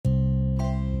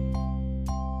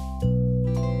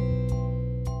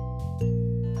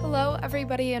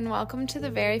everybody, and welcome to the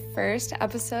very first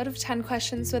episode of 10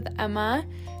 Questions with Emma.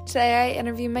 Today I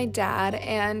interviewed my dad,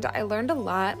 and I learned a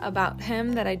lot about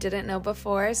him that I didn't know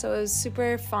before, so it was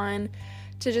super fun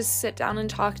to just sit down and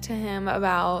talk to him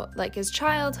about like his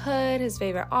childhood, his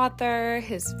favorite author,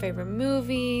 his favorite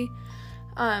movie.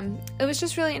 It was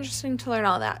just really interesting to learn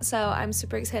all that, so I'm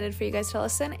super excited for you guys to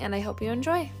listen, and I hope you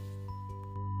enjoy.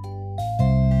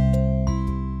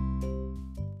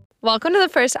 Welcome to the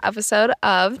first episode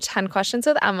of 10 Questions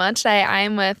with Emma. Today I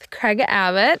am with Craig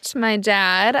Abbott, my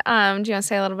dad. Do you want to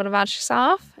say a little bit about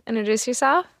yourself? Introduce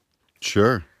yourself?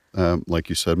 Sure. Like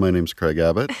you said, my name's Craig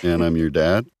Abbott, and I'm your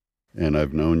dad, and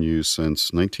I've known you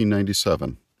since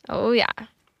 1997. Oh, yeah.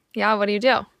 Yeah, what do you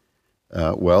do?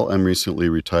 Well, I'm recently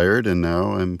retired, and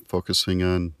now I'm focusing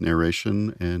on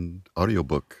narration and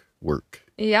audiobook work.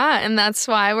 Yeah, and that's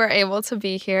why we're able to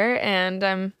be here, and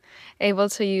I'm able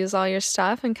to use all your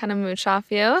stuff and kind of mooch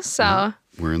off you. So Yeah,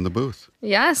 we're in the booth.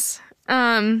 Yes.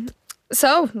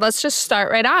 So let's just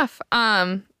start right off.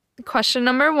 Question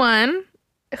number one,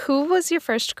 who was your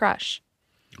first crush?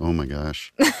 Oh my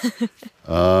gosh.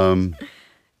 And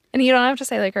you don't have to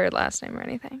say like her last name or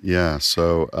anything. Yeah,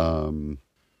 so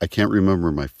I can't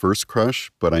remember my first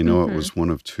crush, but I know it was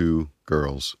one of two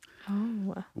girls.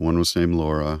 Oh. One was named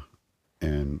Laura,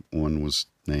 and one was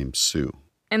named Sue.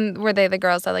 And were they the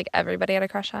girls that like everybody had a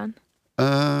crush on?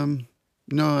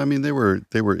 No, I mean they were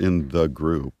in the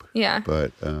group. Yeah.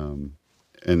 But and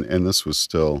this was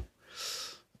still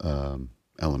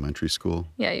elementary school.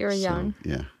 Yeah, you were young.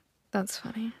 Yeah. That's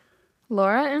funny.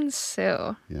 Laura and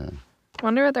Sue. Yeah.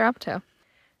 Wonder what they're up to.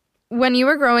 When you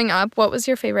were growing up, what was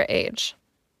your favorite age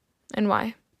and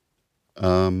why?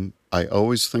 I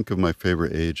always think of my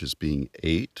favorite age as being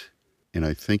 8, and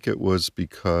I think it was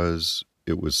because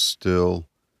it was still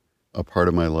a part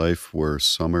of my life where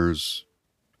summers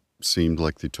seemed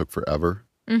like they took forever.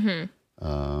 And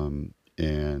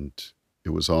it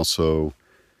was also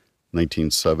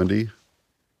 1970.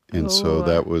 And so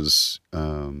that was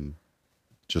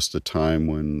just a time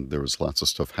when there was lots of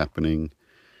stuff happening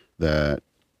that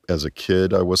as a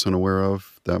kid I wasn't aware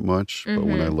of that much. But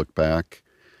when I look back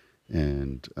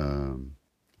and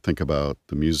think about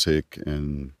the music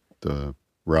and the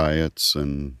riots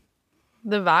and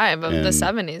the vibe of the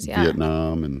 70s, yeah.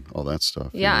 Vietnam and all that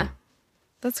stuff. Yeah. You know.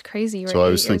 That's crazy. You were So I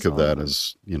always 8 think years of that old.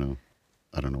 as,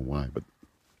 I don't know why, but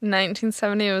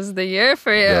 1970 was the year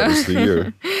for you. that was the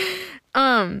year.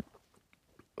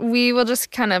 We will just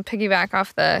kind of piggyback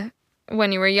off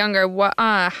when you were younger.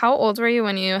 How old were you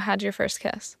when you had your first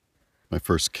kiss? My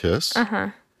first kiss?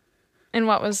 Uh-huh. And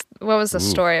what was the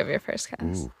story of your first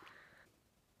kiss? Ooh.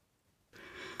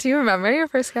 Do you remember your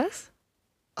first kiss?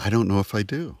 I don't know if I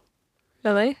do.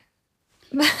 Really?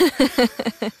 Was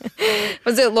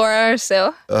it Laura or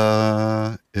Sue?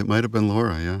 It might have been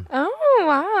Laura, yeah. Oh,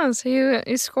 wow. So you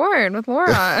scored with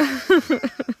Laura.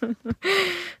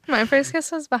 My first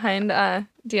kiss was behind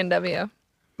D&W.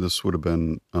 This would have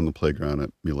been on the playground at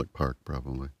Mulek Park,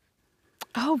 probably.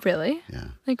 Oh, really? Yeah.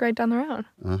 Like right down the road.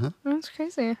 Uh-huh. That's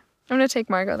crazy. I'm going to take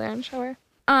Margot there and show her.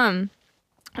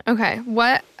 Okay.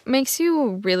 What makes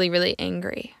you really, really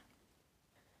angry?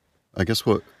 I guess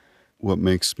what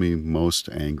makes me most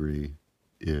angry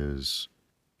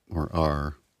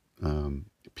are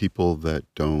people that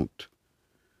don't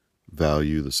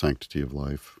value the sanctity of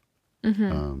life.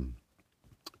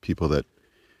 People that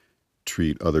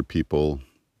treat other people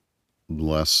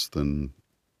less than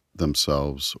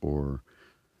themselves, or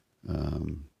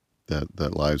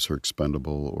that lives are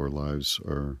expendable, or lives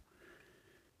are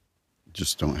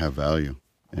just don't have value.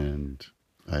 And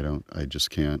I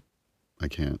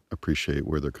can't appreciate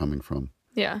where they're coming from.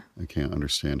 Yeah. I can't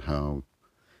understand how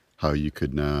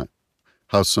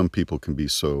some people can be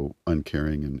so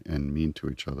uncaring and mean to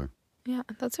each other. Yeah,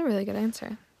 that's a really good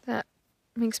answer. That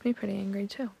makes me pretty angry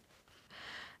too.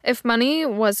 If money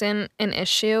wasn't an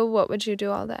issue, what would you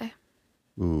do all day?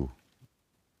 Ooh.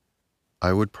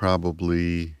 I would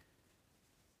probably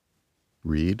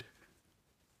read.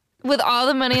 With all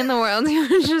the money in the world, you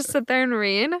would just sit there and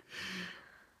read?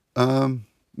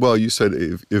 Well, you said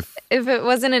if it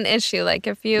wasn't an issue, like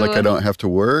if you... Like I don't have to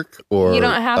work, or you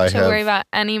don't have to worry about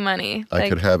any money. I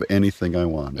could have anything I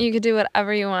wanted. You could do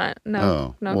whatever you want.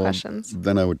 No well, questions.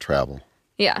 Then I would travel.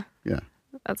 Yeah. Yeah.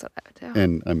 That's what I would do.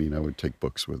 And I mean, I would take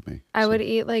books with me. I would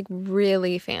eat like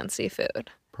really fancy food.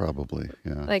 Probably,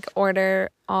 yeah. Like order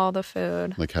all the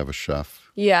food. Like have a chef.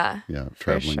 Yeah. Yeah,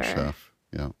 traveling chef.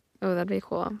 Yeah. Oh, that'd be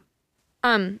cool.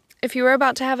 If you were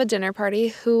about to have a dinner party,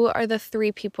 who are the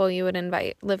 3 people you would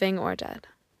invite, living or dead?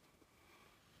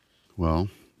 Well,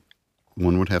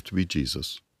 one would have to be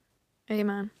Jesus.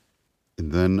 Amen.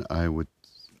 And then I would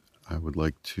I would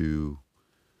like to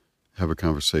have a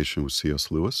conversation with C.S.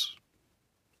 Lewis.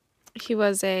 He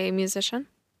was a musician?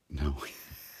 No.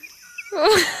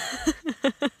 I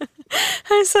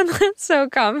said that so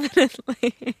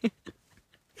confidently.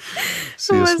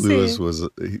 C.S. Lewis was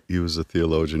a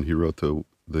theologian. He wrote the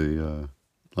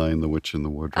Lion, the Witch, and the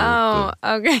Wardrobe. Oh,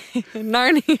 okay.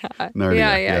 Narnia.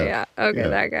 Narnia. Yeah. Okay,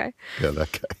 that guy. Yeah,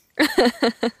 that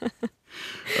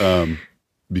guy.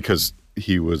 Because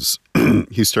he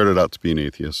started out to be an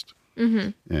atheist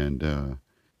and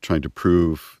trying to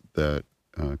prove that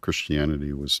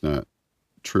Christianity was not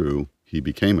true. He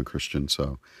became a Christian,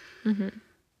 so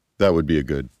that would be a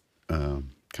good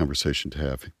conversation to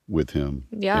have with him.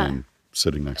 Yeah. And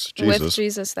sitting next to Jesus. With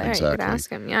Jesus there, exactly. You could ask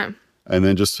him, yeah. And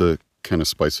then just to kind of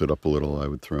spice it up a little, I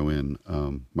would throw in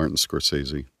Martin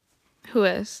Scorsese. Who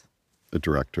is? A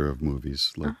director of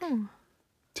movies like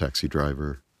Taxi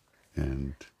Driver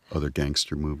and other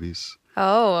gangster movies.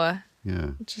 Oh.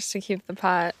 Yeah. Just to keep the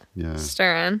pot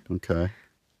stirring. Okay.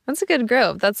 That's a good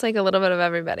group. That's like a little bit of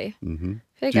everybody. Mm-hmm.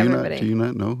 I feel like do you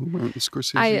not know who Martin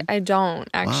Scorsese is? I don't,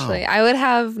 actually. Wow. I would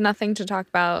have nothing to talk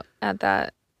about at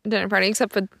that dinner party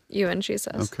except with you and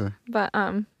Jesus. Okay. But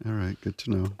all right, good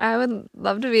to know. I would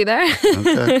love to be there.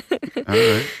 Okay. All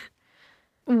right.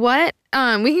 What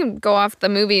we can go off the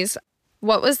movies.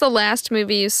 What was the last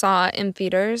movie you saw in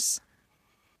theaters?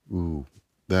 Ooh,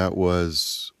 that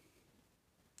was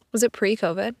it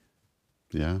pre-COVID?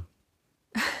 Yeah.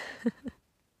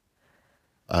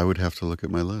 I would have to look at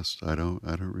my list. I don't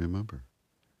remember.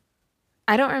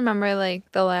 I don't remember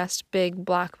like the last big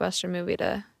blockbuster movie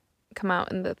to come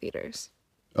out in the theaters.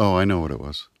 Oh, I know what it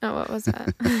was. Oh, what was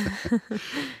that?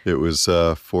 It was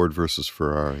Ford versus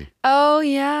Ferrari. Oh,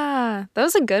 yeah. That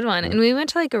was a good one. And we went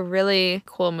to like a really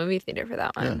cool movie theater for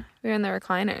that one. Yeah. We were in the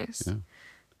recliners. Yeah.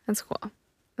 That's cool.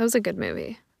 That was a good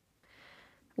movie.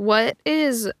 What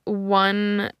is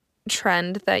one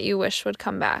trend that you wish would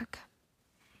come back?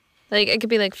 Like, it could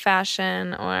be like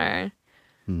fashion or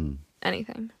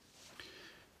anything.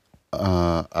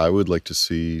 I would like to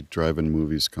see drive-in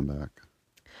movies come back.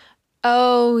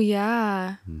 Oh,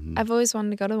 yeah. I've always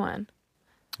wanted to go to one.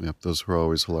 Yep, those were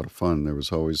always a lot of fun. There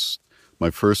was always my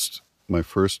first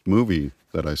movie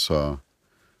that I saw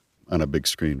on a big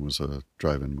screen was a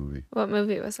drive-in movie. What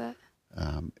movie was it?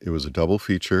 It was a double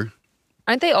feature.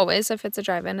 Aren't they always, if it's a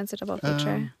drive-in, it's a double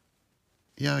feature?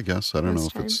 Yeah, I guess. I don't know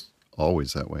if it's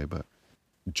always that way, but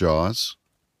Jaws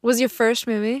was your first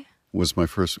movie? Was my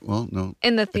first, well, no.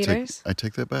 In the theaters? I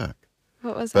take that back.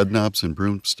 What was it? Bedknobs and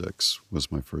Broomsticks was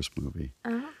my first movie.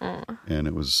 Oh. And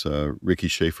it was Ricky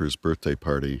Schaefer's birthday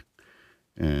party.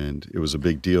 And it was a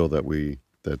big deal that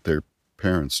their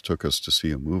parents took us to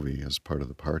see a movie as part of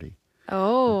the party.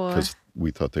 Oh. Because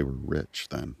we thought they were rich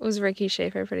then. Was Ricky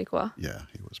Schaefer pretty cool? Yeah,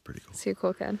 he was pretty cool. Is he a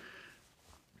cool kid?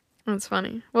 That's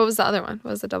funny. What was the other one?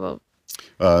 What was the double?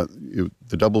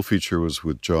 The double feature was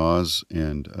with Jaws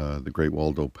and The Great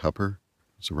Waldo Pepper.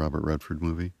 It's a Robert Redford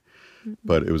movie.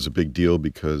 But it was a big deal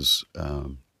because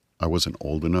I wasn't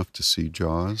old enough to see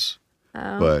Jaws.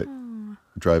 Oh. But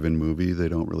drive-in movie, they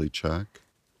don't really check.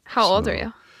 How old are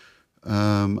you?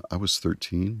 I was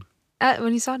 13.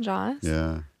 When you saw Jaws?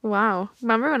 Yeah. Wow.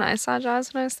 Remember when I saw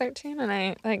Jaws when I was 13 and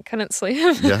I couldn't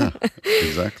sleep? Yeah,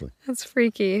 exactly. That's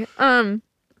freaky.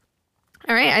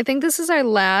 All right, I think this is our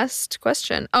last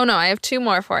question. Oh, no, I have two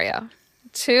more for you.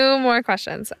 Two more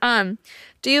questions.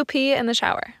 Do you pee in the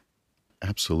shower?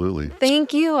 Absolutely.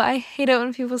 Thank you. I hate it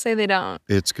when people say they don't.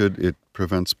 It's good. It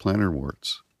prevents plantar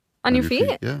warts. On your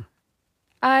feet? Yeah.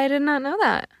 I did not know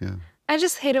that. Yeah. I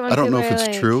just hate it when people I don't know if are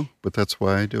it's true, but that's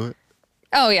why I do it.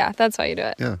 Oh, yeah, that's why you do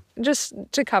it. Yeah. Just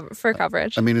to for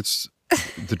coverage. I mean,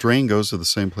 the drain goes to the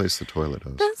same place the toilet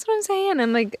does. That's what I'm saying.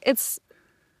 And like, it's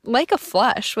like a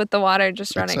flush with the water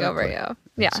just running over you.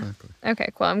 Yeah. Exactly. Okay,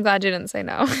 cool. I'm glad you didn't say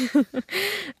no.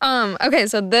 Okay,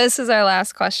 so this is our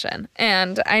last question.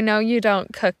 And I know you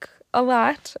don't cook a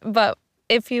lot, but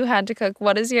if you had to cook,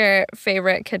 what is your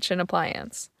favorite kitchen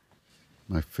appliance?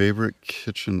 My favorite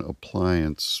kitchen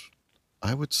appliance,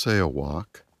 I would say a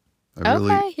wok. I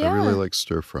really like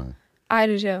stir fry. I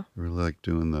do too. I really like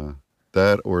doing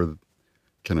that, or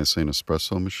can I say an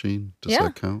espresso machine? Does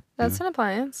that count? That's an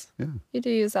appliance. Yeah. You do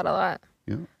use that a lot.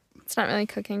 Yeah. It's not really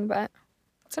cooking, but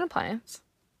it's an appliance.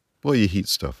 Well, you heat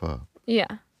stuff up.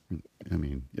 Yeah. I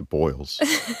mean, it boils.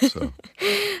 So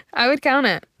I would count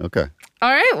it. Okay.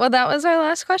 All right. Well, that was our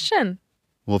last question.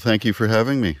 Well, thank you for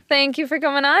having me. Thank you for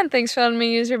coming on. Thanks for letting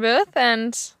me use your booth.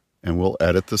 And we'll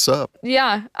edit this up.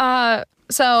 Yeah.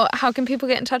 So how can people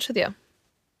get in touch with you?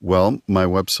 Well, my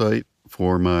website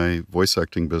for my voice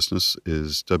acting business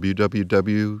is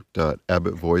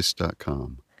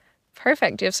www.abbottvoice.com.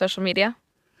 Perfect. Do you have social media?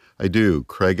 I do.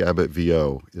 Craig Abbott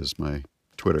VO is my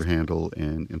Twitter handle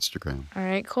and Instagram. All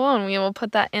right, cool. And we will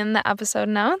put that in the episode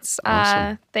notes.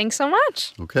 Awesome. Thanks so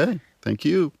much. Okay. Thank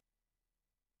you.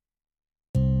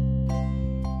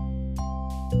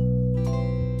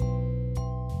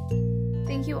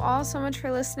 Thank you all so much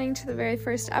for listening to the very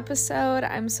first episode.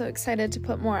 I'm so excited to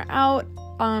put more out.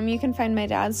 You can find my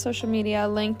dad's social media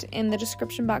linked in the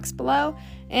description box below.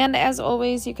 And as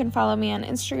always, you can follow me on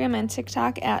Instagram and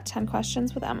TikTok at 10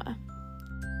 Questions with Emma.